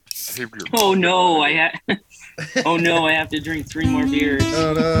saved your Oh mouth. no, Oh no, I have to drink 3 more beers.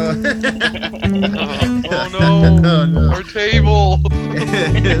 Oh no! Oh no! Oh no! Our table.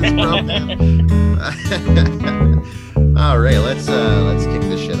 It's broken. All right, let's kick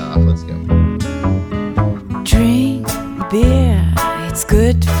this shit off. Let's go. Drink beer, it's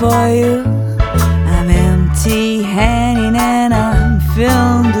good for you. I'm empty-handed and I'm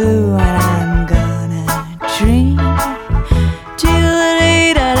feeling blue, and I'm gonna drink till the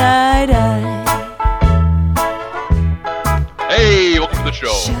day that I die. Hey, welcome to the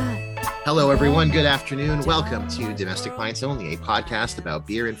show. Hello, everyone. Good afternoon. Welcome to Domestic Pints Only, a podcast about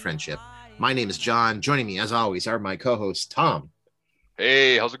beer and friendship. My name is John. Joining me, as always, are my co-hosts Tom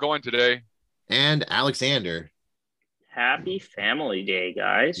Hey, how's it going today? and Alexander. Happy Family Day,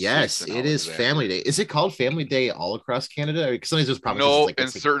 guys. Yes, Thanks, it is Alexander. Family Day. Is it called Family Day all across Canada? Because sometimes there's provinces No, it's in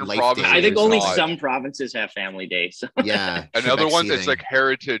it's certain Life provinces Day I think or only not. some provinces have Family Day. So. Yeah. And other Quebec ones, it's seething. like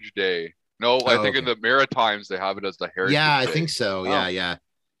Heritage Day. No, I Oh, think in okay. the Maritimes they have it as the Heritage Yeah, I Day. think so. Oh. Yeah.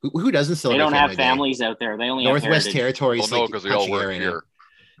 Who doesn't They celebrate don't have Family Day? families out there. They only Northwest have Territories. Well, no, like because they all punching air work right here. now.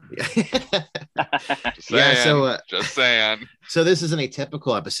 Just saying. Yeah, so, just saying. So this is an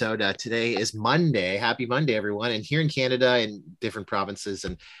atypical episode. Today is Monday. Happy Monday, everyone! And here in Canada and different provinces,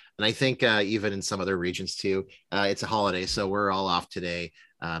 and I think even in some other regions too, it's a holiday. So we're all off today.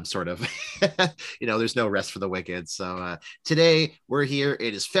 Sort of, there's no rest for the wicked. So today we're here.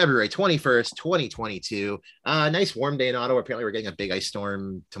 It is February 21st, 2022. Nice warm day in Ottawa. Apparently we're getting a big ice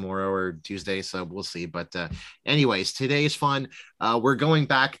storm tomorrow or Tuesday, so we'll see. But anyways, today is fun. We're going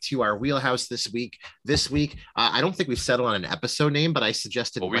back to our wheelhouse this week. I don't think we've settled on an episode name, but I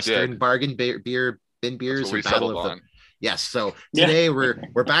suggested Well, we Western did. Bargain Bin Beers That's what or we Battle settled of the. on. Yes. So Yeah. today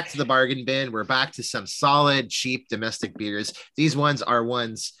we're back to the bargain bin. We're back to some solid, cheap domestic beers. These ones are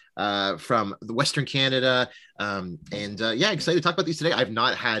ones from the Western Canada. Excited to talk about these today.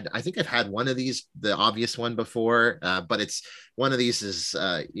 I think I've had one of these, the obvious one before, but it's one of these is,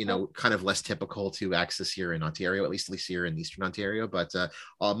 kind of less typical to access here in Ontario, at least here in Eastern Ontario. But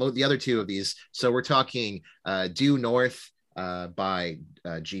the other two of these. So we're talking Due North by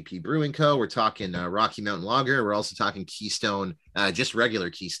GP Brewing Co. We're talking Rocky Mountain Lager. We're also talking Keystone, just regular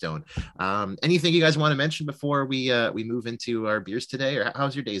Keystone. Anything you guys want to mention before we move into our beers today, or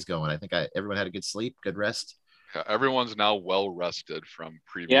how's your days going? I think everyone had a good sleep, good rest. Yeah, everyone's now well rested from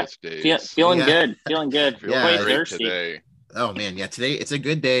previous days. Feeling Yeah. good. Feeling good. Feeling Yeah. Quite great thirsty. today. Oh man, yeah, today it's a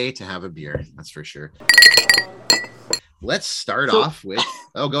good day to have a beer, that's for sure. Let's start off with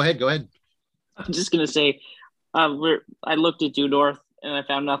go ahead. I'm just gonna say, I looked at Due North and I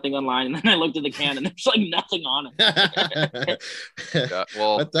found nothing online, and then I looked at the can and there's like nothing on it. Yeah,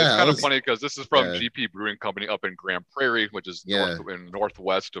 well, What it's the hell kind of is- funny because this is from Yeah. GP Brewing Company up in Grand Prairie, which is Yeah.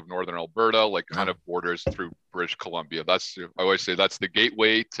 northwest of northern Alberta, like kind Oh. of borders through British Columbia. I always say that's the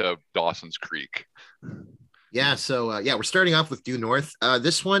gateway to Dawson's Creek. Yeah, so we're starting off with Due North.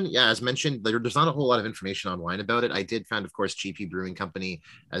 This one, as mentioned, there's not a whole lot of information online about it. I did find, of course, GP Brewing Company,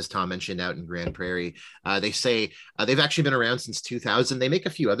 as Tom mentioned, out in Grand Prairie. They say they've actually been around since 2000. They make a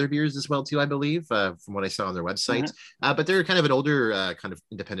few other beers as well, too, I believe, from what I saw on their website. But they're kind of an older kind of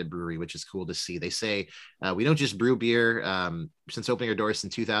independent brewery, which is cool to see. They say, we don't just brew beer. Since opening our doors in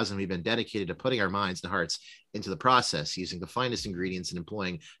 2000, we've been dedicated to putting our minds and hearts into the process, using the finest ingredients and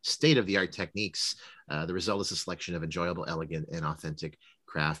employing state-of-the-art techniques. The result is a selection of enjoyable, elegant, and authentic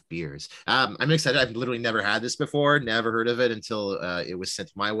craft beers. I'm excited. I've literally never had this before, never heard of it until it was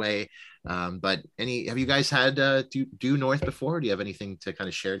sent my way. But have you guys had Due North before? Do you have anything to kind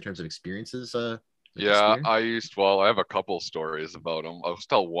of share in terms of experiences? With this Yeah, beer? I have a couple stories about them. I'll just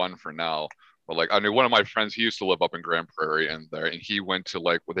tell one for now. But I knew one of my friends, he used to live up in Grand Prairie, and he went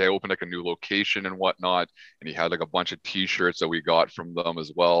to they opened a new location and whatnot, and he had a bunch of t-shirts that we got from them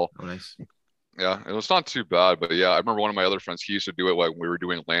as well. Oh, nice. Yeah, it was not too bad, but yeah, I remember one of my other friends, he used to do it when we were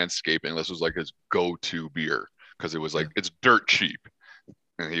doing landscaping. This was his go-to beer because it was it's dirt cheap.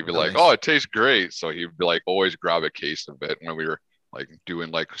 And he'd be Nice. oh, it tastes great. So he'd be always grab a case of it when we were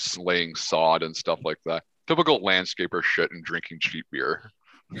doing slaying sod and stuff like that. Typical landscaper shit and drinking cheap beer.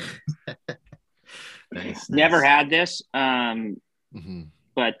 Nice. Never had this. Mhm.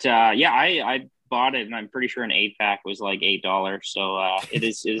 But I bought it, and I'm pretty sure an 8-pack was like $8. So it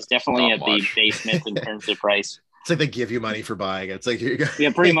is definitely Not at the much. basement in terms of price. It's like they give you money for buying it. It's like, here you go.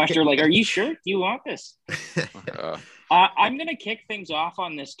 Yeah, pretty much. They're like, "Are you sure? Do you want this?" Yeah. I'm gonna kick things off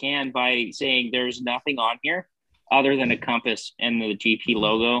on this can by saying there's nothing on here other than a compass and the GP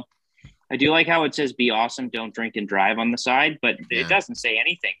logo. I do like how it says "Be awesome, don't drink and drive" on the side, but Yeah. it doesn't say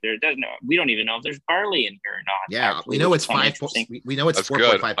anything. There doesn't. We don't even know if there's barley in here or not. Yeah, actually, we know which it's is kinda 5. interesting. We know it's That's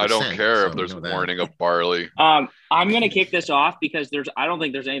 4.5%. good. I don't care if so there's we know that. warning of barley. I'm gonna kick this off because I don't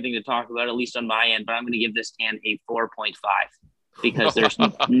think there's anything to talk about, at least on my end. But I'm gonna give this can a 4.5 because there's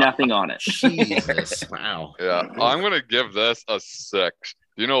nothing on it. Jesus, wow. Yeah, I'm gonna give this a 6.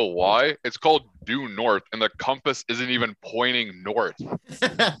 Do you know why? It's called due north, and the compass isn't even pointing north.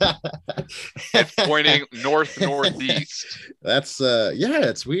 It's pointing northeast. That's yeah,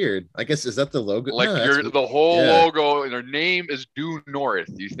 it's weird. I guess is that the logo? Like No, that's weird. the whole Yeah. logo and their name is due north.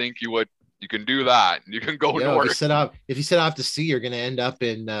 You think you can do that? You can go Yo, north. if you set off to sea, you're gonna end up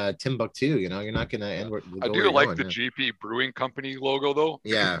in Timbuktu. You know, you're not gonna end. I do like the GP Brewing Company logo though.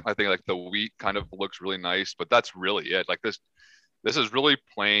 Yeah. I think like the wheat kind of looks really nice, but that's really it. Like this is really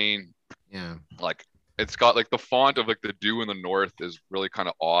plain. Yeah. Like it's got like the font of like the dew in the north is really kind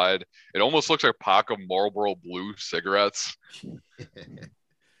of odd. It almost looks like a pack of Marlboro Blue cigarettes.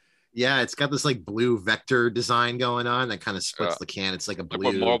 Yeah, it's got this like blue vector design going on that kind of splits Yeah. the can. It's like a Like blue.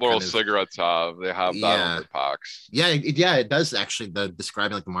 what Marlboro kind of- cigarettes have. They have that Yeah. on their packs. Yeah, it does actually. The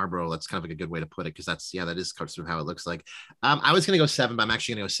describing like the Marlboro, that's kind of like a good way to put it because that is sort of how it looks like. I was gonna go 7, but I'm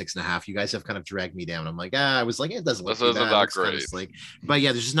actually gonna go 6.5. You guys have kind of dragged me down. I'm like, I was like, it doesn't look This too isn't bad. that It's kind of great. like, but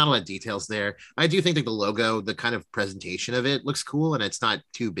yeah, there's just not a lot of details there. I do think that the logo, the kind of presentation of it looks cool, and it's not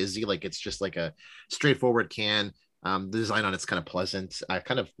too busy. Like it's just like a straightforward can. The design on it's kind of pleasant. I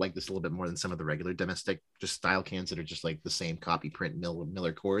kind of like this a little bit more than some of the regular domestic just style cans that are just like the same copy print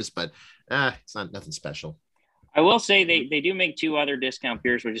Miller Coors, but it's not nothing special. I will say they do make 2 other discount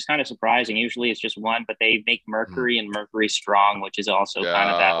beers, which is kind of surprising. Usually it's just one, but they make Mercury and Mercury Strong, which is also kind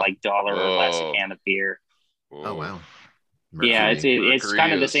of that Yeah. like $1 or less a Oh. can of beer. Oh wow. Yeah, it's Mercury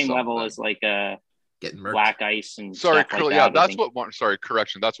kind of the is same level something. as like Getting murked. Black Ice and Sorry, stuff like that. yeah, I that's think. what. Sorry,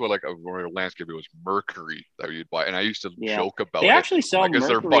 correction. That's what like a Royal Landscape it was Mercury that you'd buy, and I used to Yeah. joke about They it. actually sell Like, is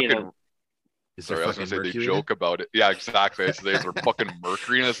there Mercury. fucking? Is there Sorry, I was fucking gonna say Mercury they in it? joke about it. Yeah, exactly. So there's fucking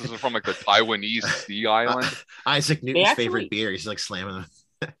Mercury in this. This is from like the Taiwanese Sea Island. Isaac Newton's actually- favorite beer. He's like slamming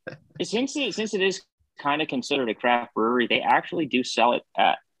them. Since it is kind of considered a craft brewery, they actually do sell it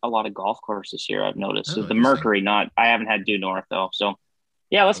at a lot of golf courses here. I've noticed. Oh, So the interesting. Mercury, I haven't had Due North though. So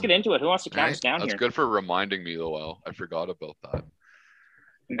yeah, let's get into it. Who wants to count Alright. us down That's here? good for reminding me, though. Al. I forgot about that.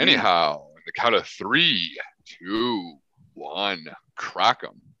 Mhm. Anyhow, the count of 3, 2, 1, crack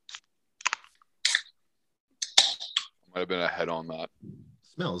them. Might have been ahead on that.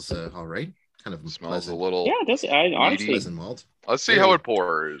 Smells all right. Kind of Smells pleasant. a little. Yeah, that's honestly. Pleasant malt. Let's see how it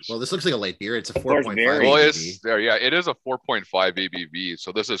pours. Well, this looks like a light beer. It's a pours 4.5 very- Well, ABV. it's there. Yeah, it is a 4.5 ABV.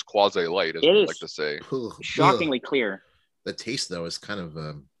 So this is quasi light, as It we is. like to say. Ugh, Shockingly clear. The taste though is kind of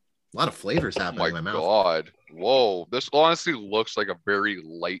a lot of flavors Oh happening my in my mouth. god! Whoa, this honestly looks like a very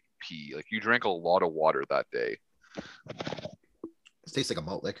light pea. Like you drank a lot of water that day. It tastes like a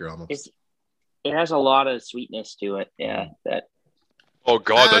malt liquor almost. It has a lot of sweetness to it. Yeah, that Oh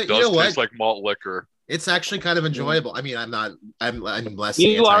god, you that does know what? taste like malt liquor. It's actually kind of enjoyable. I mean, I'm less.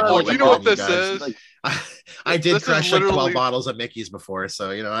 You are Oh, like do a you know what malt this liquor. is? Like, I did This is crush like 12 literally- bottles of Mickey's before,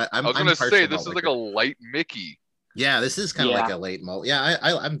 so you know I'm. I was I'm gonna partial say to this malt is like liquor. a light Mickey. Yeah, this is kind of Yeah. like a late malt. Yeah,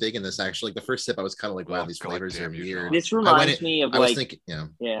 I'm digging this actually. Like the first sip, I was kind of like, wow, Oh, these God flavors are damn you, weird. John. this I went reminds in- me of I was like thinking, yeah,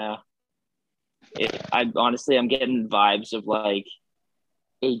 yeah. I'm getting vibes of like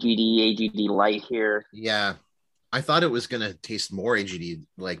AGD light here. yeah. I thought it was gonna taste more AGD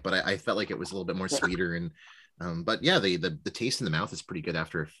like, but I felt like it was a little bit more sweeter and. But yeah, the taste in the mouth is pretty good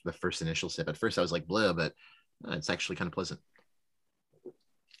after the first initial sip. At first, I was like, blah, but it's actually kind of pleasant.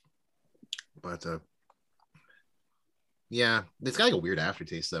 But yeah, it's got like a weird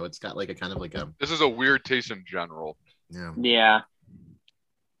aftertaste though. It's got like a kind of like a This is a weird taste in general. yeah. Yeah,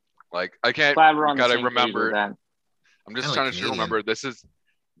 Like I can't. glad we're on the gotta same page with remember. that. I'm just Kinda trying like to Canadian. remember. This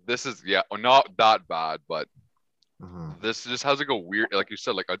is yeah, not that bad, but Uh-huh. this just has like a weird, like you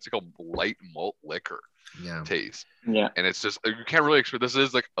said, like it's like a light malt liquor Yeah. taste, Yeah, and it's just you can't really explain. This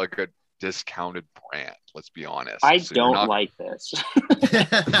is like a discounted brand. Let's be honest. I So you're don't not- like this.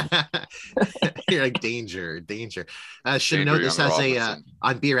 You're like danger. Should Danger note this Young has Robinson.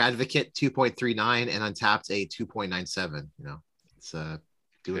 on Beer Advocate 2.39 and on Tapped a 2.97. You know, it's doing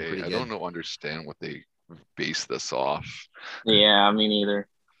Hey, pretty I good. don't know, understand what they base this off. Yeah, me neither.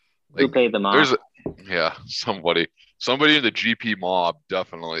 Who Like, paid them off? There's somebody in the GP mob,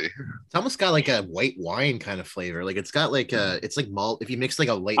 definitely. It's almost got like a white wine kind of flavor. Like it's got like it's like malt. If you mix like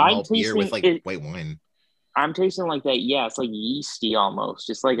a light I'm malt beer with like tasting it- white wine, I'm tasting like that. Yeah, it's like yeasty almost,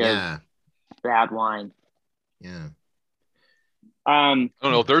 just like yeah, a bad wine. yeah. I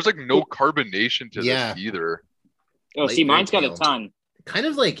don't know. There's like no carbonation to Yeah. this either. Oh, Light see, very mine's got a pale. ton. kind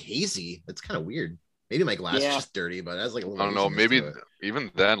of like hazy. It's kind of weird. Maybe my glass is Yeah. just dirty, but it has like a little. I don't know. haziness Maybe to it.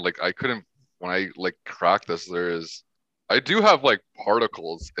 even then, like I couldn't when I like crack this. I do have like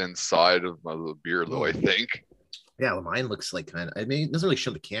particles inside of the beer, though. I think. Yeah, well, mine looks like kind of. I mean, it doesn't really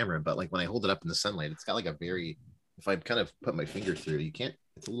show the camera, but like when I hold it up in the sunlight, it's got like a very. If I kind of put my finger through, you can't.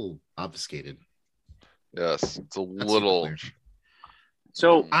 It's a little obfuscated. Yes, it's a Not super little. clear.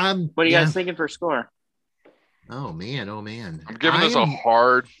 So, what are you yeah. guys thinking for score? Oh man, oh man. I'm giving this a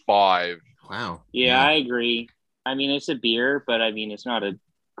hard 5. Wow. Yeah, I agree. I mean, it's a beer, but I mean, it's not a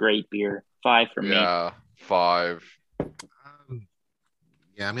great beer. 5 for me. Yeah, 5.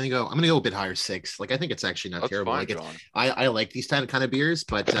 Yeah, I'm gonna go a bit higher, 6. Like I think it's actually not That's terrible. fine, Like John. I like these kind of beers,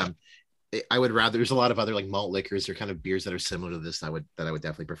 but I would rather. There's a lot of other like malt liquors or kind of beers that are similar to this. That I would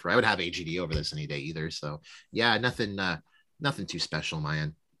definitely prefer. I would have AGD over this any day either. So yeah, nothing too special, on my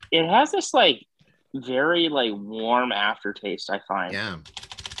end. It has this like very like warm aftertaste, I find. Yeah.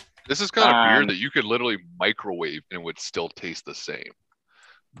 This is kind of beer that you could literally microwave and it would still taste the same.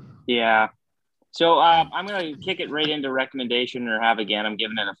 Yeah. So I'm gonna kick it right into recommendation or have again. I'm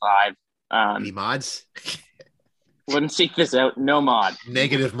giving it a 5. Any mods? Wouldn't seek this out. No mod.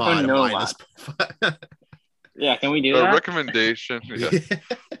 Negative mod. no of mod. minus. Yeah, can we do The that? recommendation. Yeah.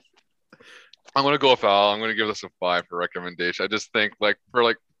 I'm gonna go with Al. I'm gonna give this a 5 for recommendation. I just think like for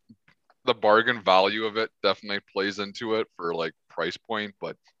like the bargain value of it definitely plays into it for like price point,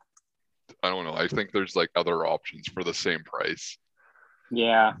 but I don't know. I think there's like other options for the same price.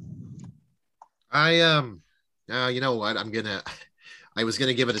 Yeah. You know what? I was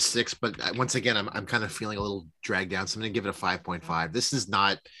gonna give it a 6, but once again, I'm kind of feeling a little dragged down, so I'm gonna give it a 5.5. This is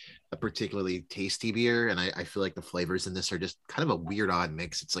not a particularly tasty beer, and I feel like the flavors in this are just kind of a weird, odd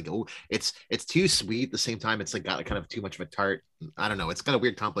mix. It's like it's too sweet at the same time. It's like got kind of too much of a tart. I don't know. It's got a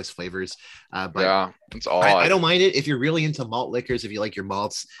weird, complex flavors. But yeah, it's odd. I don't mind it if you're really into malt liquors. If you like your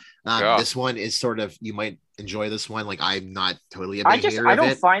malts, this one is sort of you might enjoy this one. Like I'm not totally a big hater I of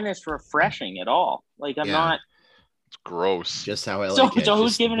don't it. find this refreshing at all. Like I'm not. It's gross. Just how I So, like it. so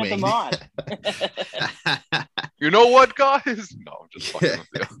who's just giving it the winged. mod? You know what, guys? No, I'm just fucking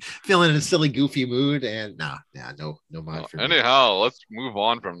with you. Feeling in a silly, goofy mood, and no mod for me. Anyhow, let's move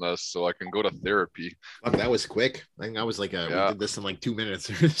on from this so I can go to therapy. Fuck, that was quick. I think I was like, we did this in like 2 minutes.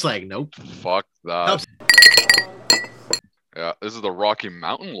 It's like, nope. Fuck that. Yeah, this is the Rocky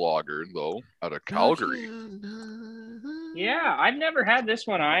Mountain Lager, though, out of Calgary. Yeah, I've never had this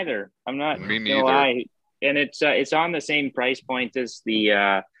one either. I'm not. Me gonna neither. lie. And it's on the same price point as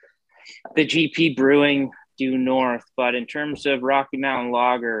the GP Brewing due north, but in terms of Rocky Mountain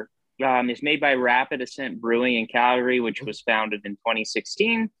Lager, it's made by Rapid Ascent Brewing in Calgary, which was founded in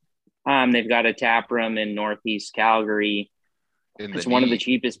 2016. They've got a tap room in Northeast Calgary. It's one of the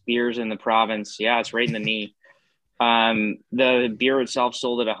cheapest beers in the province. Yeah, it's right in the knee. The beer itself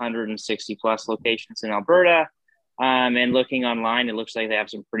sold at 160 plus locations in Alberta. And looking online, it looks like they have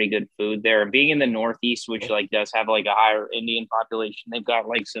some pretty good food there. Being in the Northeast, which like does have like a higher Indian population, they've got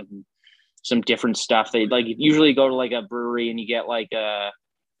like some different stuff. They like usually go to like a brewery and you get like a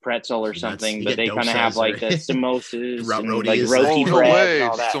pretzel or something, but they kind of have like the samosas and like roti no bread way. and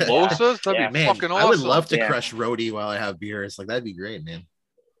all that. Samosas? That'd be Man, fucking awesome. I would love to crush roti while I have beer. It's like that'd be great, man.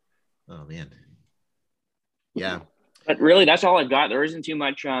 Oh man. Yeah. But really, that's all I've got. There isn't too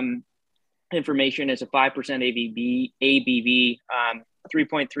much information. It's a 5% ABV,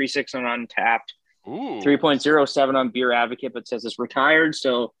 3.36 on Untapped, 3.07 on Beer Advocate, but says it's retired.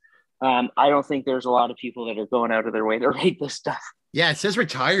 So I don't think there's a lot of people that are going out of their way to rate this stuff. Yeah, it says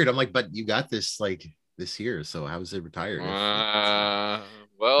retired. I'm like, but you got this like this year, so how is it retired?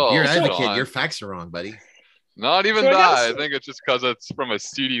 Well, Beer Advocate, your facts are wrong, buddy. Not even that. I think it's just because it's from a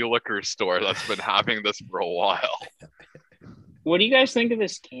seedy liquor store that's been having this for a while. What do you guys think of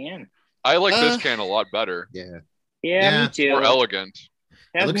this can? I like this can a lot better. Yeah, me too. More elegant.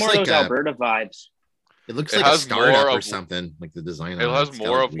 It has more of those Alberta vibes. It looks like a startup or something, like the design. It has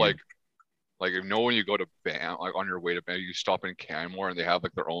more of like you know when you go to Banff, like on your way to Banff, you stop in Canmore and they have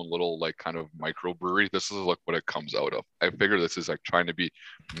like their own little like kind of microbrewery. This is like what it comes out of. I figure this is like trying to be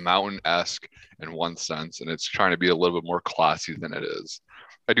mountain-esque in one sense, and it's trying to be a little bit more classy than it is.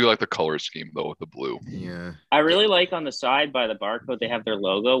 I do like the color scheme though with the blue. Yeah. I really like on the side by the barcode they have their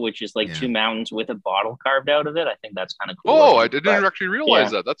logo, which is like two mountains with a bottle carved out of it. I think that's kind of cool. Oh, I didn't actually realize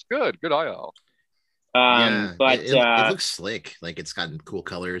that. That's good. Good eye out. But it looks slick. Like it's gotten cool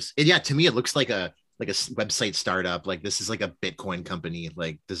colors. To me it looks like a website startup. Like this is like a Bitcoin company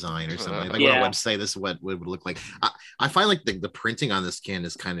like design or something. Like on a website, this is what it would look like. I find like the printing on this can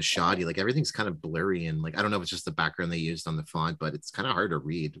is kind of shoddy. Like everything's kind of blurry and like I don't know if it's just the background they used on the font, but it's kind of hard to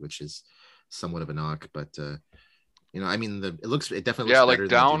read, which is somewhat of a knock. But You know, I mean, it definitely looks Yeah, better like than the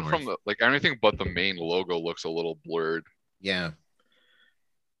Due down from North. like anything but the main logo looks a little blurred. Yeah.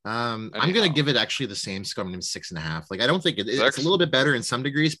 I'm gonna Anyhow, give it actually the same score. I'm gonna 6.5. Like I don't think it's a six. little bit better in some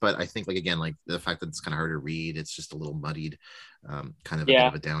degrees, but I think like again, like the fact that it's kind of hard to read, it's just a little muddied, kind of a bit Yeah,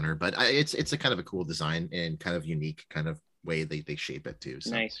 of a downer. But it's a kind of a cool design and kind of unique kind of way they shape it too.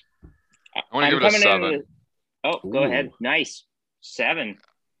 So nice. I'm gonna I'm give it a coming in. 7. Go ahead. Ooh. Nice 7.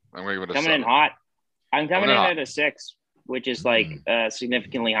 I'm gonna give it a Coming in 7. hot. I'm coming in hot. at a 6, which is like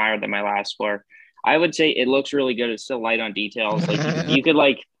significantly higher than my last score. I would say it looks really good. It's still light on details. Like you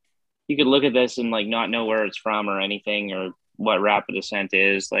could look at this and like not know where it's from or anything or what Rapid Ascent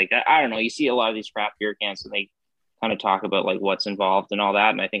is. Like I don't know. You see a lot of these craft beer cans and they kind of talk about like what's involved and all that.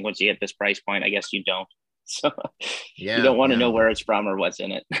 And I think once you hit this price point, I guess you don't. So yeah, you don't want to know where it's from or what's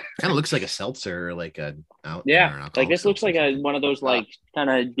in it. Kind of looks like a seltzer or like a Yeah, like this looks like one of those like kind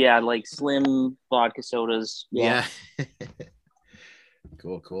of like slim vodka sodas. Yeah.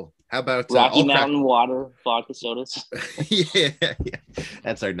 Cool. How about Rocky Mountain water vodka sodas? yeah.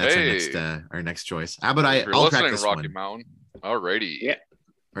 That's our next choice. How about I'll crack this Rocky one. Mountain. Alrighty. Yeah.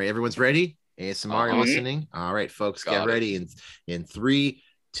 All right, everyone's ready. ASMR listening. All right, folks, get ready. In 3,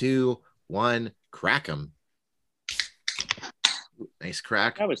 2, 1, crack them. Nice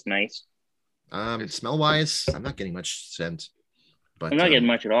crack. That was nice. Smell wise, I'm not getting much scent, but I'm not getting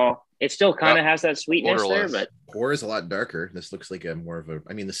much at all. It still kind of has that sweetness Waterless. there, but pour is a lot darker. This looks like more of a.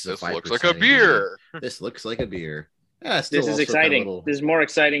 I mean, this is This a 5%. looks like a beer. This looks like a beer. Yeah, this is exciting. This is more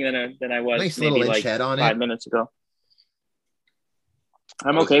exciting than I was nice maybe little like inch head on 5 it. minutes ago.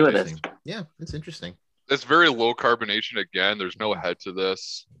 I'm okay with it. Interesting. Yeah, it's interesting. It's very low carbonation again. There's no head to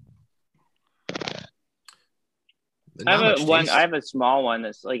this. Not much taste. I have a small one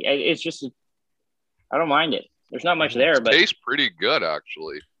that's like it's just I don't mind it. There's not much there, but Tastes pretty good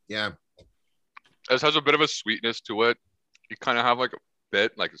actually. Yeah. This has a bit of a sweetness to it. You kind of have like a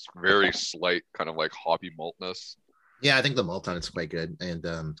bit, like it's very slight, kind of like hoppy maltness. Yeah, I think the malt on it's quite good,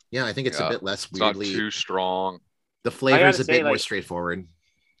 and yeah, I think it's a bit less It's weirdly. not too strong. The flavor is a bit more like, straightforward.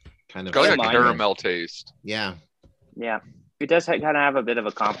 Kind of It's got like a mine. caramel taste. Yeah. yeah, it does kind of have a bit of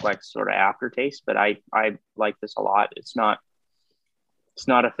a complex sort of aftertaste, but I like this a lot. It's not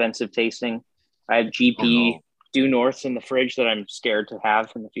offensive tasting. I have GP Due Norths in the fridge that I'm scared to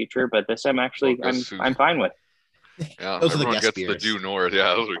have in the future, but this I'm fine with. Yeah, Those are the everyone guest gets beers. the Due North.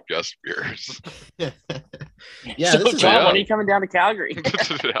 Yeah, those are guest beers. Yeah, So, this is John, when are you coming down to Calgary?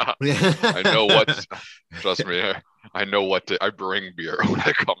 Yeah. I know what. Trust me, I know what I bring beer when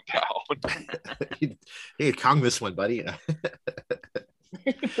I come down. Hey, Kong this one, buddy.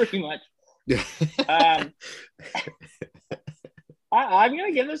 Pretty much. I'm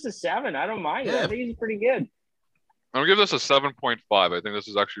gonna give this a 7. I don't mind it. I think it's pretty good. I'm gonna give this a 7.5. I think this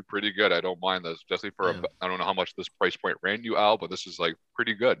is actually pretty good. I don't mind this, especially for I don't know how much this price point ran you, Al, but this is like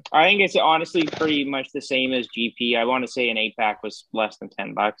pretty good. I think it's honestly pretty much the same as GP. I want to say an 8-pack was less than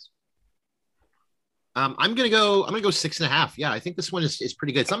 $10. I'm gonna go 6.5. Yeah, I think this one is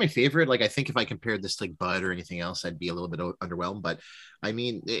pretty good. It's not my favorite. Like I think if I compared this to like Bud or anything else, I'd be a little bit underwhelmed. But I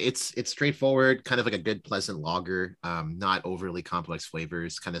mean, it's straightforward, kind of like a good, pleasant lager. Not overly complex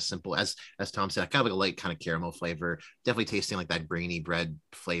flavors, kind of simple. As Tom said, kind of like a light kind of caramel flavor. Definitely tasting like that grainy bread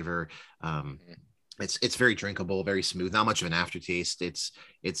flavor. It's very drinkable, very smooth. Not much of an aftertaste.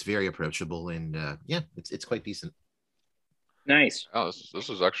 It's very approachable, and yeah, it's quite decent. Nice. Oh, this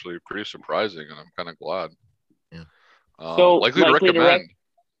is actually pretty surprising, and I'm kind of glad. Yeah. So likely to recommend.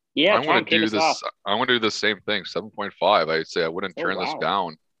 Yeah, I'm going to do this. I'm going to do the same thing. 7.5. I'd say I wouldn't turn this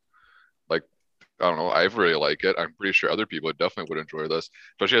down. Like, I don't know. I really like it. I'm pretty sure other people definitely would enjoy this,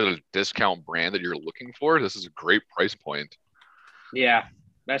 especially as a discount brand that you're looking for. This is a great price point. Yeah,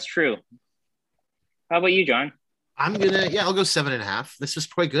 that's true. How about you, John? I'll go 7.5. This was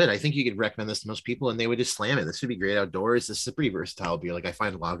quite good. I think you could recommend this to most people and they would just slam it. This would be great outdoors. This is a pretty versatile beer. Like I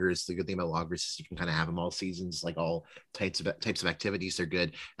find lagers, the good thing about lagers is you can kind of have them all seasons, like all types of activities. They're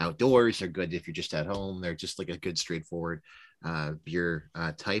good outdoors. They're good if you're just at home. They're just like a good straightforward beer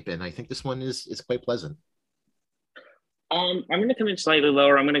type. And I think this one is quite pleasant. I'm going to come in slightly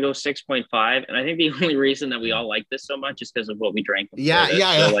lower. I'm going to go 6.5. And I think the only reason that we all like this so much is because of what we drank. Yeah.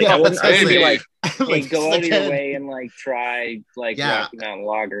 So, like, I wouldn't be like, hey, go out of your way and like try like Rocky Mountain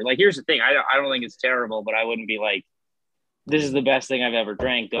Lager. Like, here's the thing. I don't think it's terrible, but I wouldn't be like, this is the best thing I've ever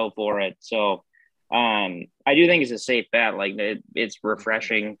drank. Go for it. So I do think it's a safe bet. Like it's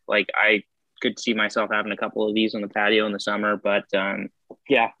refreshing. Like I could see myself having a couple of these on the patio in the summer, but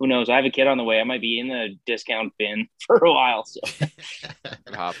yeah, who knows? I have a kid on the way. I might be in the discount bin for a while. So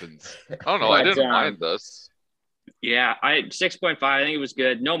it happens. I don't know. I didn't mind this. Yeah, I 6.5. I think it was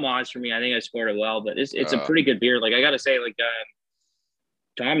good. No mods for me. I think I scored it well, but it's a Yeah. pretty good beer. Like I gotta say, like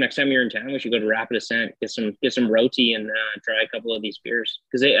Tom, next time you're in town, we should go to Rapid Ascent, get some roti, and try a couple of these beers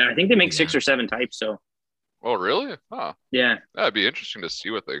because I think they make 6 or 7 types. So Oh, really? Huh. yeah, That'd be interesting to see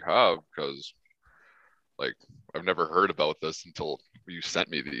what they have because, like, I've never heard about this until you sent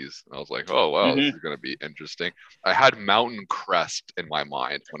me these. And I was like, oh, wow, this is going to be interesting. I had Mountain Crest in my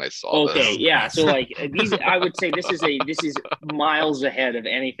mind when I saw this. okay, yeah. So like these, I would say this is miles ahead of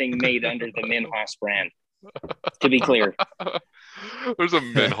anything made under the Minhas brand. To be clear, There's a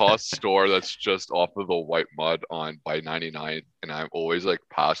Minhas store that's just off of the White Mud on by 99, and I'm always like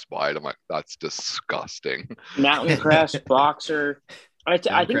passed by it. I'm like, that's disgusting. Mountain Crest, Boxer. I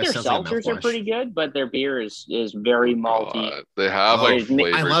think their Crest sounds like seltzers are mouthwash. pretty good, but their beer is very malty. They have Oh, like I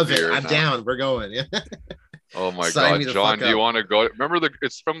flavored I love it. beer I'm now. down. We're going. Yeah. Oh my Sign god, me the John, fuck do you up. want to go? Remember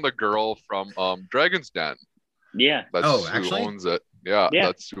it's from the girl from Dragon's Den. Yeah. That's Oh, who actually? owns it. Yeah, Yeah.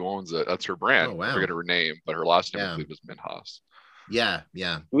 that's who owns it. That's her brand. Oh, wow. I forget her name, but her last name I Yeah. believe is Minhas. Yeah.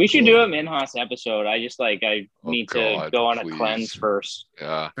 Yeah. We should Cool. do a Minhas episode. I Oh, need to God, go on please. a cleanse first.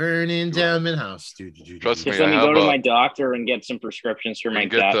 Yeah. Burning down Minhouse. Trust me, Just let I me have go to a- my doctor and get some prescriptions for my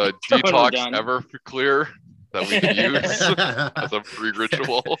And get gut. the When we're detox done. ever clear that we can use as a free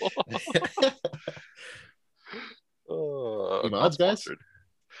ritual. Any Not mods, guys? sponsored.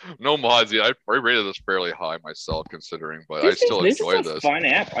 No mods yet. I rated this fairly high myself, considering, but I still this enjoy is a this. fun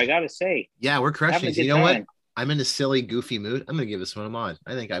app, I gotta say. Yeah, we're crushing Having a it. You good know what? time. I'm in a silly, goofy mood. I'm gonna give this one a mod.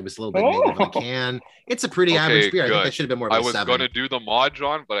 I think I was a little bit Oh. negative on the can. It's a pretty Okay, average beer. I think I good. should have been more of I a was 7. gonna do the mod,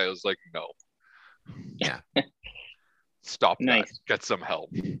 John, but I was like, no. Yeah. Stop that. Nice. Get some help.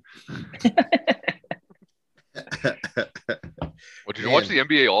 Well, did you watch the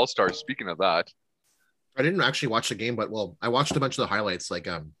NBA All Stars? Speaking of that, I didn't actually watch the game, but I watched a bunch of the highlights. Like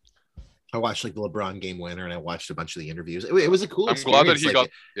I watched like the LeBron game winner, and I watched a bunch of the interviews. It was a cool. I'm glad that experience. he Like, got.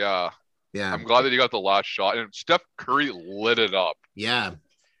 Yeah, Yeah, I'm glad that he got the last shot, and Steph Curry lit it up. yeah.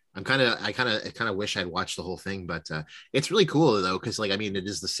 I kind of wish I'd watched the whole thing, but it's really cool though, because like I mean, it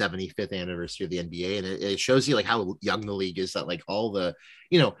is the 75th anniversary of the NBA, and it shows you like how young the league is. That like all the,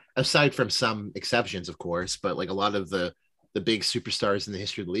 aside from some exceptions, of course, but like a lot of the big superstars in the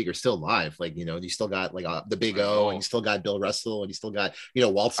history of the league are still alive. Like you still got like the Big O, and you still got Bill Russell, and you still got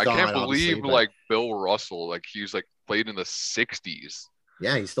Walt I Scott. can't obviously, believe but- like Bill Russell, like he's like played in the '60s.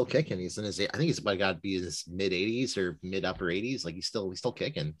 Yeah, he's still kicking. He's in his, I think he's about got to be in his mid 80s or mid upper 80s. Like he's still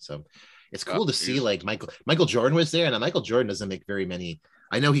kicking. So it's cool to see. he's- Like Michael Jordan was there, and Michael Jordan doesn't make very many.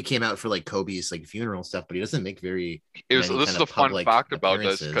 I know he came out for like Kobe's like funeral stuff, but he doesn't make very. This many is kind the of fun public fact about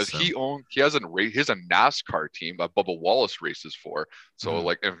this appearances, because so. he has a NASCAR team that Bubba Wallace races for. So Mhm.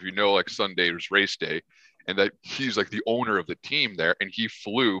 like if you know like Sunday is race day, and that he's like the owner of the team there, and he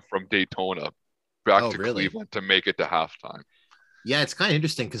flew from Daytona back Oh, to really? Cleveland to make it to halftime. Yeah, it's kind of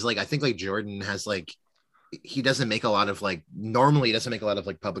interesting because like I think like Jordan has like he doesn't make a lot of like normally he doesn't make a lot of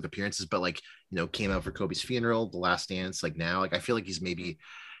like public appearances, but like came out for Kobe's funeral, The Last Dance. Like now, like I feel like he's maybe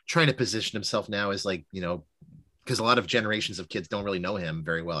trying to position himself now as like because a lot of generations of kids don't really know him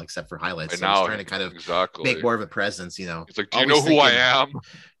very well except for highlights. And So now he's trying to kind of exactly make more of a presence. He's like, do you know always who I thinking- am?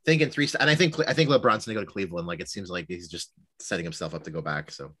 Thinking and I think LeBron's gonna go to Cleveland. Like it seems like he's just setting himself up to go back.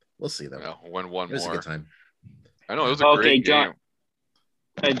 So we'll see though. Yeah, win one It was a more. good time. I know it was a Okay, great John. game.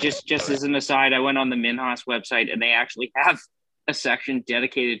 Just as an aside, I went on the Minhas website and they actually have a section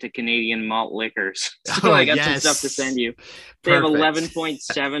dedicated to Canadian malt liquors. So Oh, I got some yes. stuff to send you. They have Perfect.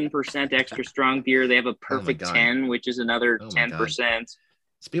 11.7% extra strong beer. They have a perfect God. 10, which is another Oh my 10%.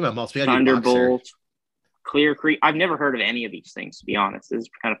 Speaking about malts, we had your boxer. Thunderbolt, Clear Creek. I've never heard of any of these things, to be honest. This is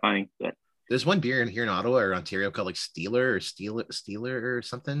kind of funny, but There's one beer in here in Ottawa or Ontario called like Steeler or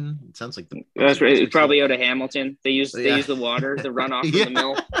something. It sounds like that's right. It's probably out of Hamilton. They use Yeah. the water, the runoff from Yeah. the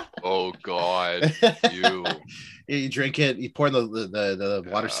mill. Oh God, you. Yeah, you drink it, you pour in the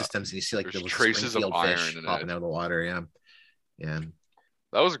water Yeah. systems, and you see like There's the traces of Springfield iron fish in popping it. out of the water. Yeah,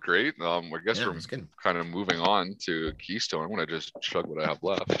 That was great. I guess yeah, it we're was good. kind of moving on to Keystone. I'm gonna just chug what I have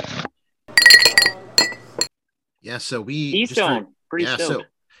left. Yeah, so we just for- Keystone, pretty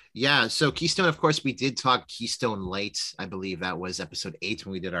stoked. so Keystone, of course, we did talk Keystone Light. I believe that was episode 8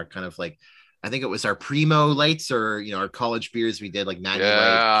 when we did our kind of like, I think it was our primo lights or our college beers. We did like 90 Light,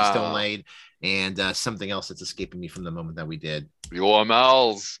 Yeah. Keystone Light, and something else that's escaping me from the moment that we did. The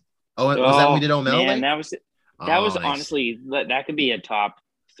OMLs. Oh, was that when we did OML? Man, Light? that was Oh, nice. honestly that could be a top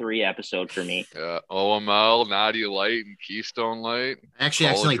 3 episode for me. Yeah, OML, Natty Light, and Keystone Light. I actually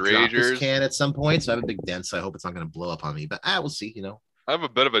accidentally College dropped this Ragers. can at some point, so I have a big dent. So I hope it's not going to blow up on me. But we'll see. I have a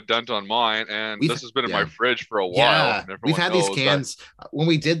bit of a dent on mine, and this has been in my fridge for a while. Yeah, and we've had these knows cans when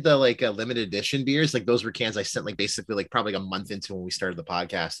we did the like limited edition beers. Like those were cans I sent like basically like probably a month into when we started the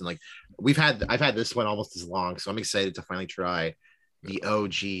podcast, and like I've had this one almost as long, so I'm excited to finally try the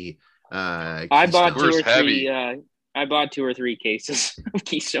OG. I bought Keystone. 2 or 3. Heavy. I bought 2 or 3 cases of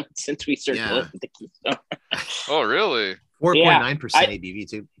Keystone since we started Yeah. looking at the Keystone. Oh, really? 4.9% ABV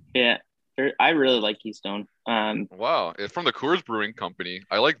too. Yeah, I really like Keystone. Wow. It's from the Coors Brewing Company.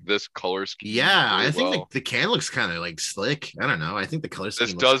 I like this color scheme. Yeah, really I think well. the can looks kind of like slick. I don't know. I think the color scheme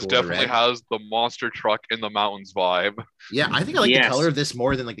This looks does cool, definitely red. has the monster truck in the mountains vibe. Yeah, I think I like the Yes. color of this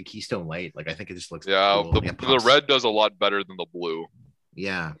more than like the Keystone Light. Like I think it just looks Yeah, cool. Like, it the pops. red does a lot better than the blue.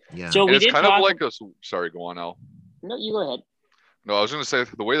 Yeah, yeah. So And we it's did kind talk. of like a. Sorry, go on, Al. No, you go ahead. No, I was gonna say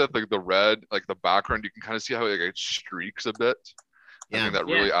the way that the red, like the background, you can kind of see how it streaks a bit. I Yeah. think that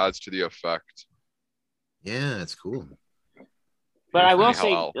really adds to the effect. Yeah, it's cool. But I will Anyhow,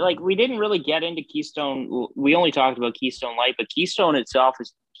 say, Al. like, we didn't really get into Keystone. We only talked about Keystone Light, but Keystone itself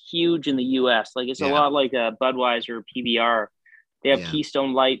is huge in the U.S. Like, it's a Yeah. lot like a Budweiser or PBR. They have Yeah.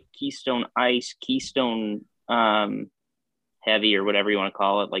 Keystone Light, Keystone Ice, Keystone Heavy, or whatever you want to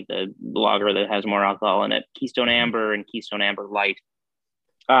call it, like the lager that has more alcohol in it. Keystone Amber and Keystone Amber Light.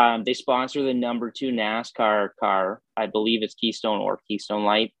 They sponsor the number 2 NASCAR car. I believe it's Keystone or Keystone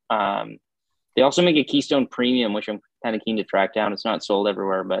Light. They also make a Keystone Premium, which I'm kind of keen to track down. It's not sold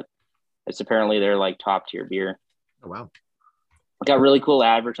everywhere, but it's apparently their like top tier beer. Oh wow. Got really cool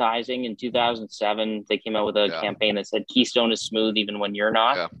advertising. In 2007, they came out with a Yeah. campaign that said Keystone is smooth even when you're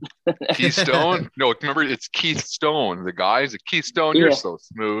not. Yeah. Keystone? No, remember it's Keith Stone. The guy's a Keystone. You're Yeah. so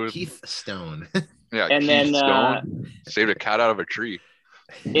smooth. Keith Stone. Yeah, And Keith then Stone saved a cat out of a tree.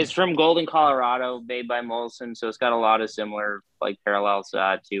 it's from Golden, Colorado, made by Molson. So it's got a lot of similar like parallels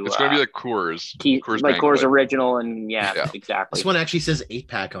to It's gonna be like Coors. Coors Banquet. Coors Original. And yeah. exactly. This one actually says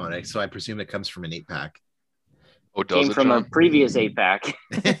 8-pack on it, so I presume it comes from an 8-pack. Oh, does Came it, from John? a previous 8-pack.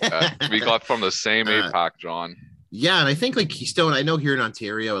 Yeah, we got from the same 8-pack, John. Yeah, and I think like Keystone, I know here in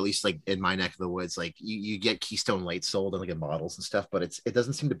Ontario, at least like in my neck of the woods, like you get Keystone Light sold in like in bottles and stuff, but it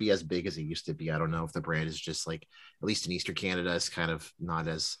doesn't seem to be as big as it used to be. I don't know if the brand is just like, at least in Eastern Canada, is kind of not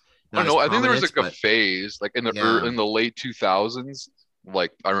as. I don't know. I think there was like prominent, a phase, like in the Yeah. in the late 2000s.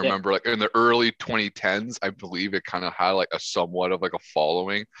 Like I remember, like in the early 2010s, I believe it kind of had like a somewhat of like a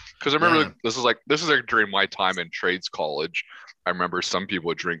following. Because I remember Yeah. like, this is like during my time in trades college. I remember some people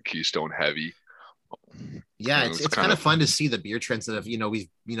would drink Keystone Heavy. Yeah, It's it's kind kind of of- fun to see the beer trends that have,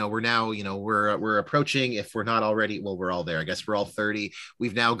 we're now, we're approaching, if we're not already, well, we're all there. I guess we're all 30.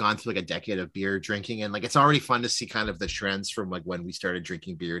 We've now gone through like a decade of beer drinking, and like it's already fun to see kind of the trends from like when we started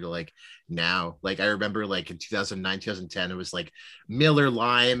drinking beer to like now. Like I remember like in 2009, 2010, it was like Miller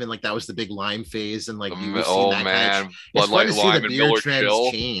Lime, and like that was the big lime phase, and like you were seeing Oh that man, kind of, Bud it's fun Light to see Lime the and beer Miller trends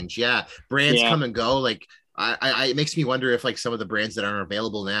Chill. change. Yeah, brands Yeah. come and go. Like I it makes me wonder if like some of the brands that aren't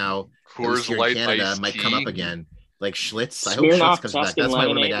available now, at least Coors here in Light Canada, Iced might come Tea. up again. Like Schlitz. I hope Smirnoff Schlitz comes back. Tuscan That's one of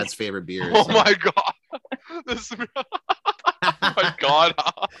my lemonade. dad's favorite beers. Oh my god. This, oh my god.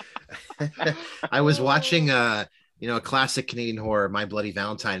 I was watching a classic Canadian horror, My Bloody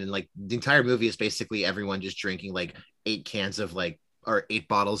Valentine, and like the entire movie is basically everyone just drinking like 8 cans of like or 8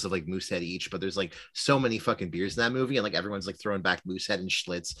 bottles of like Moosehead each, but there's like so many fucking beers in that movie, and like everyone's like throwing back Moosehead and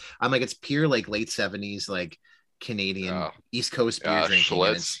Schlitz. I'm like, it's pure like late 70s like Canadian Yeah. East Coast beer Yeah, drinking,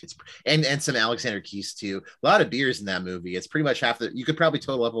 and Schlitz. it's and some Alexander Keith's too. A lot of beers in that movie. It's pretty much half the. You could probably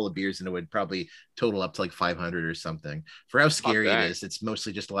total up all the beers, and it would probably total up to like 500 or something. For how scary it dang. is, it's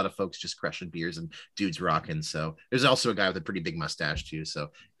mostly just a lot of folks just crushing beers and dudes rocking. So there's also a guy with a pretty big mustache too, so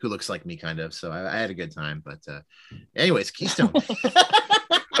who looks like me kind of. So I had a good time. But anyways, Keystone.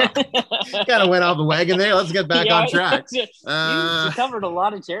 Kind of went off the wagon there. Let's get back on track. You covered a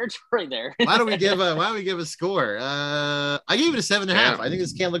lot of territory there. Why don't we give a score? I gave it a 7.5. I think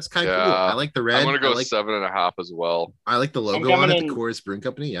this can looks kind of Yeah. cool. I like the red. I'm gonna go I like, 7.5 as well. I like the logo coming on it, in- the Coors Brewing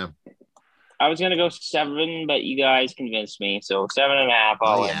Company. Yeah. I was gonna go 7, but you guys convinced me, so 7.5. Oh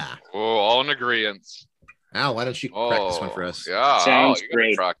All in. yeah. Oh, all in agreement. Al, why don't you crack this one for us? Yeah, Sounds you gotta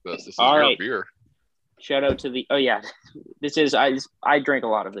great. crack this. This is All your right. beer. Shout out to the. Oh yeah, this is I drink a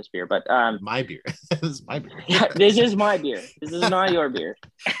lot of this beer, but My beer. This is my beer. this is my beer. This is not your beer.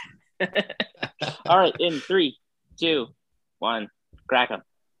 All right, in 3, 2, 1, crack them.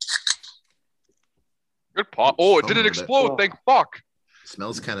 Good pop. Oh, it Some didn't of it. explode. Thank fuck.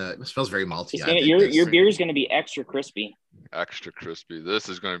 Smells very malty. It's I gonna, think your this. beer is gonna be extra crispy. Extra crispy. This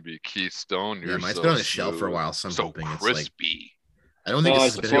is gonna be Keystone. Yeah, You're mine's so been on the shelf for a smooth. while, so I'm so hoping it's crispy. like. I don't think Oh,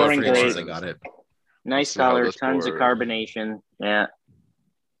 this has it's been in pouring the fridge since great. I got it. Nice See how color, this tons of pours. carbonation. Yeah.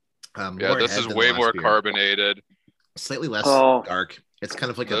 Yeah, more this head is than the way last more beer. carbonated. Slightly less Oh. dark. It's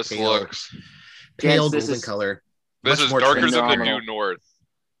kind of like This a pale looks. golden is color. This Much is more darker than the phenomenal. Due North.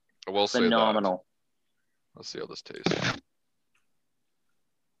 I will say that. Phenomenal. Let's see how this tastes.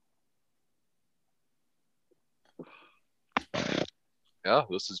 Yeah,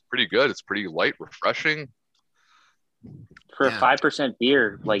 this is pretty good. It's pretty light, refreshing. For Yeah. a 5%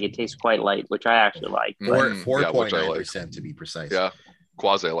 beer, like it tastes quite light, which I actually like. Mm. But Four Yeah, which I 4.9% to be precise. Yeah,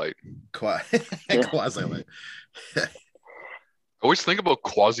 quasi light. Yeah. Quasi light. I always think about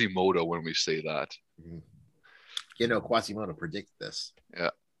Quasimodo when we say that. You know, Quasimodo predict this.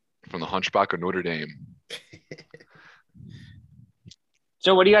 From the Hunchback of Notre Dame.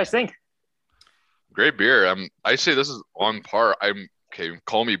 so what do you guys think? Great beer. I say this is on par.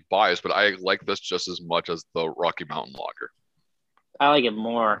 Call me biased, but I like this just as much as the Rocky Mountain Lager. I like it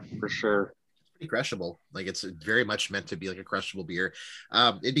more for sure. Pretty crushable. Like it's very much meant to be like a crushable beer.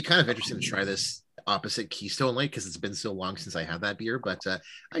 It'd be kind of interesting to try this opposite Keystone Light because it's been so long since I had that beer, but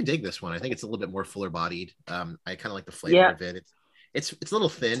I dig this one. I think it's a little bit more fuller bodied. I kind of like the flavor of it. It's a little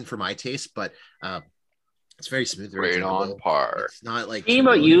thin for my taste, but it's very smooth. Very Right on drinkable. par. It's not like Thinking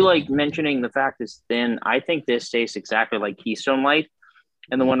about you like mentioning the fact it's thin, I think this tastes exactly like Keystone Light.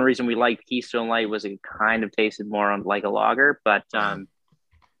 And the one reason we liked Keystone Light was it kind of tasted more on like a lager. But I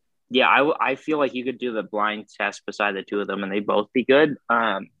feel like you could do the blind test beside the two of them and they'd both be good. But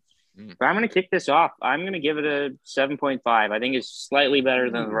I'm going to kick this off. I'm going to give it a 7.5. I think it's slightly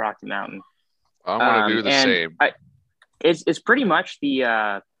better than the Rocky Mountain. I'm going to do the same. It's pretty much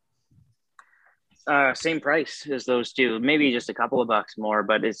the same price as those two, maybe just a couple of bucks more,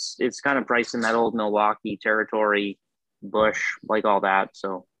 but it's kind of priced in that old Milwaukee territory, Bush, like all that.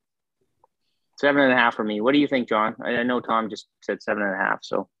 So 7.5 for me. What do you think, John? I know Tom just said 7.5.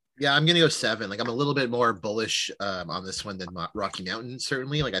 So yeah, I'm gonna go 7. Like I'm a little bit more bullish on this one than Rocky Mountain.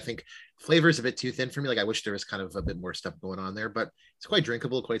 Certainly, like I think flavor is a bit too thin for me. Like I wish there was kind of a bit more stuff going on there, but it's quite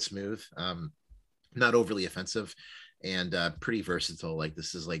drinkable, quite smooth, not overly offensive, and pretty versatile. Like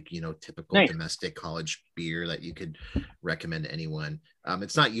this is like typical domestic college beer that you could recommend to anyone.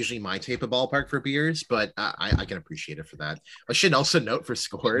 It's not usually my type of ballpark for beers, but I can appreciate it for that. I should also note for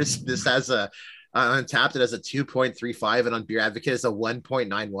scores, this has a Untapped, it has a 2.35, and on Beer Advocate it's a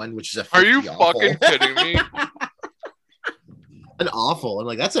 1.91, which is a 50. Are you awful. fucking kidding me? An awful. I'm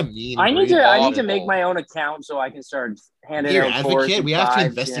like, that's a mean. I need to make my own account so I can start handing Beer out fours Advocate. and We have to fives,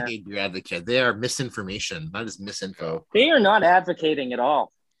 investigate Beer Advocate. They are misinformation, not as misinfo. They are not advocating at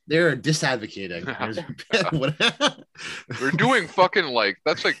all. They're disadvocating. We're doing fucking like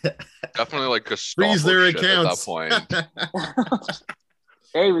that's like definitely like a freeze their accounts at that point.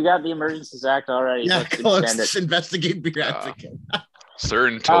 Hey, we got the Emergencies Act already. Yeah, let's investigate Beer Advocate.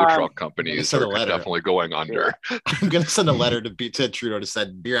 Certain tow truck companies are letter. definitely going under. I'm gonna send a letter to Trudeau to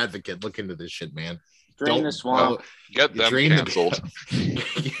send Beer Advocate, look into this shit, man. Drain the swamp. Get them canceled.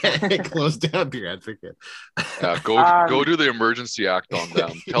 Close down Beer Advocate. Yeah, go do the Emergency Act on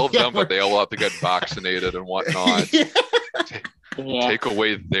them. Tell them that they all have to get vaccinated and whatnot. Take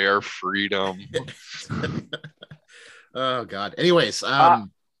away their freedom. Oh God. Anyways,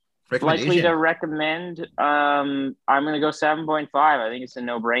 likely to recommend. I'm gonna go 7.5. I think it's a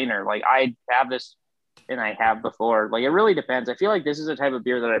no-brainer. Like I have this, and I have before. Like it really depends. I feel like this is a type of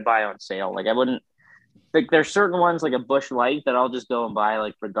beer that I buy on sale. Like I wouldn't. Like there's certain ones like a Busch Light that I'll just go and buy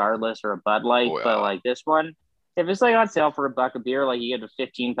like regardless, or a Bud Light. Oh, yeah. But like this one, if it's like on sale for $1 a beer, like you get a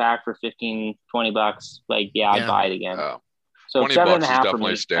 15 pack for $15-20. Like I'd buy it again. So 20 7.5 bucks is for me. definitely I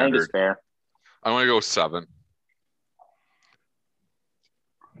think standard. it's fair. I'm gonna go 7.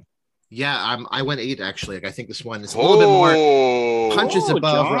 Yeah, I went 8 actually. Like I think this one is a little bit more punches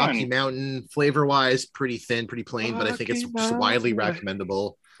above John. Rocky Mountain. Flavor wise, pretty thin, pretty plain, but I think it's just widely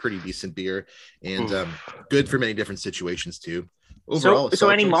recommendable. Pretty decent beer, and good for many different situations too. Overall, so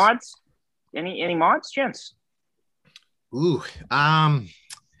any mods? Any mods, gents? Ooh, I'm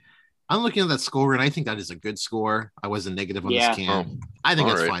looking at that score, and I think that is a good score. I wasn't negative on this can. I think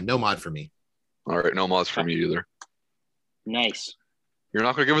it's fine. No mod for me. All right, no mods for me either. Nice. You're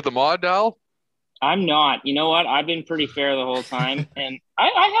not gonna give it the mod, Dal? I'm not. You know what? I've been pretty fair the whole time, and I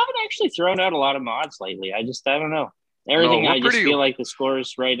haven't actually thrown out a lot of mods lately. I don't know. Everything I just feel like the score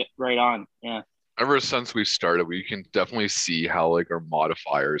is right on. Yeah. Ever since we started, we can definitely see how like our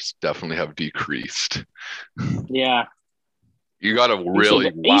modifiers definitely have decreased. Yeah. You gotta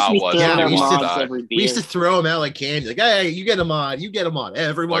really wow us. Yeah, we used to throw them out like candy. Like, hey, you get a mod, you get a mod.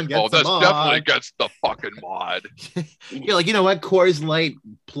 Everyone gets a mod. Definitely gets the fucking mod. You're like, you know what? Coors Light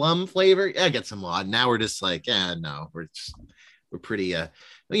plum flavor, yeah, get some mod. Now we're just like, no, we're pretty.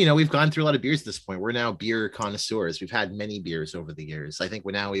 We've gone through a lot of beers at this point. We're now beer connoisseurs. We've had many beers over the years. I think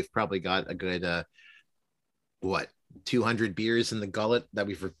we've probably got a good 200 beers in the gullet that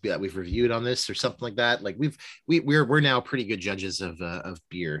we've reviewed on this or something like that. Like we're now pretty good judges of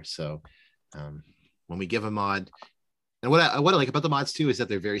beer. So when we give a mod, and what I like about the mods too is that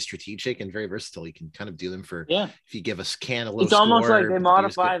they're very strategic and very versatile. You can kind of do them for if you give a can a low it's almost score, like they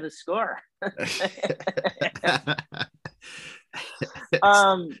modify the score.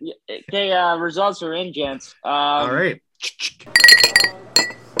 Okay, results are in, gents. All right.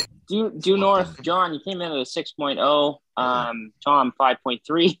 Due North, John, you came in at a 6.0. Tom,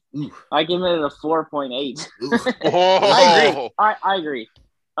 5.3. I came in at a 4.8. I agree.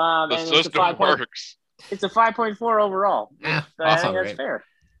 The and system works. It's a 5.4 overall. Yeah, I think that's fair.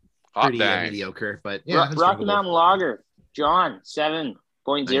 Pretty mediocre, but yeah. Rocky Mountain Lager, John, 7.0.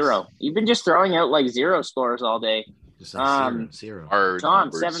 Nice. You've been just throwing out like zero scores all day. Just like zero. John,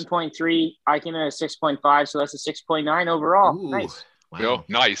 7.3. I came in at 6.5, so that's a 6.9 overall. Ooh, nice. Wow. Yo,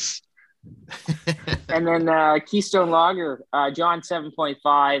 nice. And then Keystone Lager, John,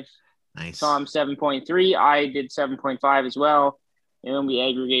 7.5. Nice. Tom, 7.3. I did 7.5 as well. And when we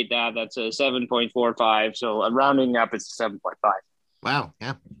aggregate that, that's a 7.45. So rounding up, it's a 7.5. Wow.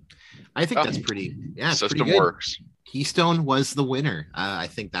 Yeah. I think that's pretty, System pretty good. works. Keystone was the winner. I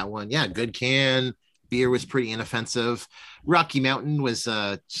think that one, good can. Beer was pretty inoffensive. Rocky Mountain was just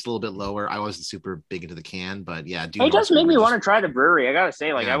a little bit lower. I wasn't super big into the can, but it does make me want to try the brewery. I gotta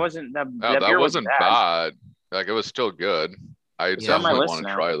say, I wasn't. That beer wasn't bad. Like it was still good. I definitely want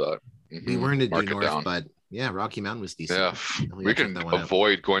to try that. Mm-hmm. We weren't at Due North, but Rocky Mountain was decent. Yeah, we can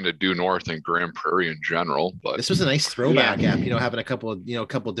avoid going to Due North and Grand Prairie in general. But this was a nice throwback app. Having a couple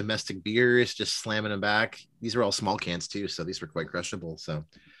of domestic beers, just slamming them back. These were all small cans too, so these were quite crushable. So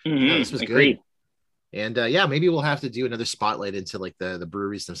this was good. And maybe we'll have to do another spotlight into like the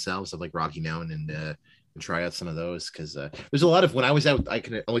breweries themselves of like Rocky Mountain and try out some of those because there's a lot of when I was out. I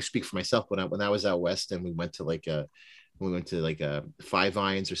can only speak for myself when I was out west and we went to Five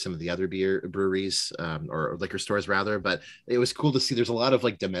Vines or some of the other breweries or liquor stores rather. But it was cool to see there's a lot of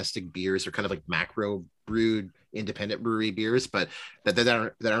like domestic beers or kind of like macro brewed independent brewery beers, but that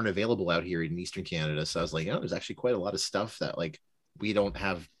aren't available out here in Eastern Canada. So I was like, there's actually quite a lot of stuff that like we don't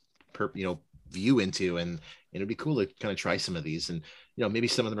have view into, and it'd be cool to kind of try some of these. And maybe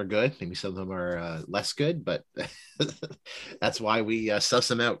some of them are good, maybe some of them are less good, but that's why we suss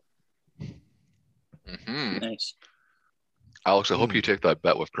them out. Mm-hmm. Nice. Alex, I hope you take that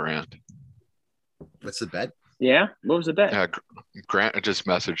bet with Grant. What's the bet? Yeah, what was the bet? Yeah, Grant just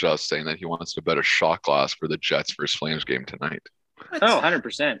messaged us saying that he wants to bet a shot glass for the Jets versus Flames game tonight. What? Oh,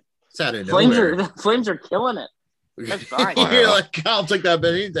 100%. It's out of nowhere. Flames are killing it. That's fine. You're like, I'll take that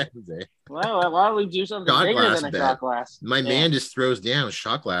bet any time of day. Well, why don't we do something bigger than a shot glass? My man just throws down a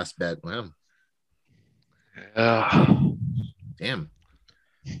shot glass bet. Wow. Yeah. Damn.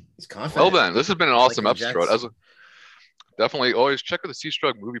 He's confident. Well then, this has been an awesome episode. Definitely always check out the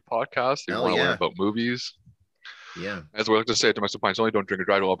C-Strug Movie Podcast if you want to learn about movies. Yeah. As we like to say at Domestic Pints Only, don't drink or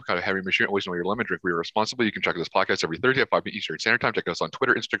drive while kind of heavy machine. Always know your limit. Drink where you're responsible. You can check out this podcast every Thursday at 5 p.m. Eastern Standard Time. Check us on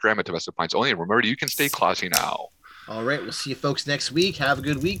Twitter, Instagram at Domestic Pints Only. And remember, you can stay classy now. All right. We'll see you folks next week. Have a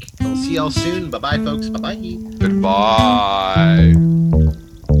good week. We'll see y'all soon. Bye-bye, folks. Bye-bye. Goodbye.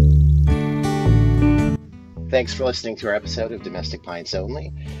 Thanks for listening to our episode of Domestic Pints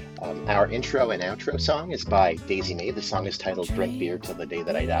Only. Our intro and outro song is by Daisy May. The song is titled Drink Beer Till the Day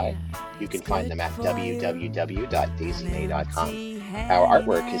That I Die. You can find them at www.daisymay.com. Our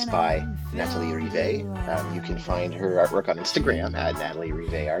artwork is by Natalie Rivet. You can find her artwork on Instagram at Natalie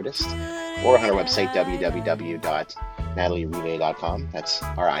Rivet Artist or on our website www.natalierivet.com. That's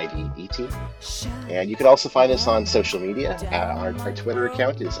R-I-V-E-T. And you can also find us on social media. Our Twitter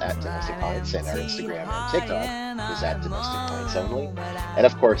account is at Domestic Pints, and our Instagram and TikTok is at Domestic Pints Only. And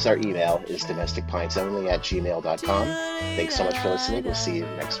of course, our email is domesticpintsonly@gmail.com. Thanks so much for listening. We'll see you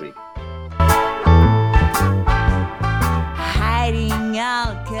next week. Hiding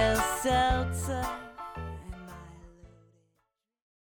Alka-Seltzer.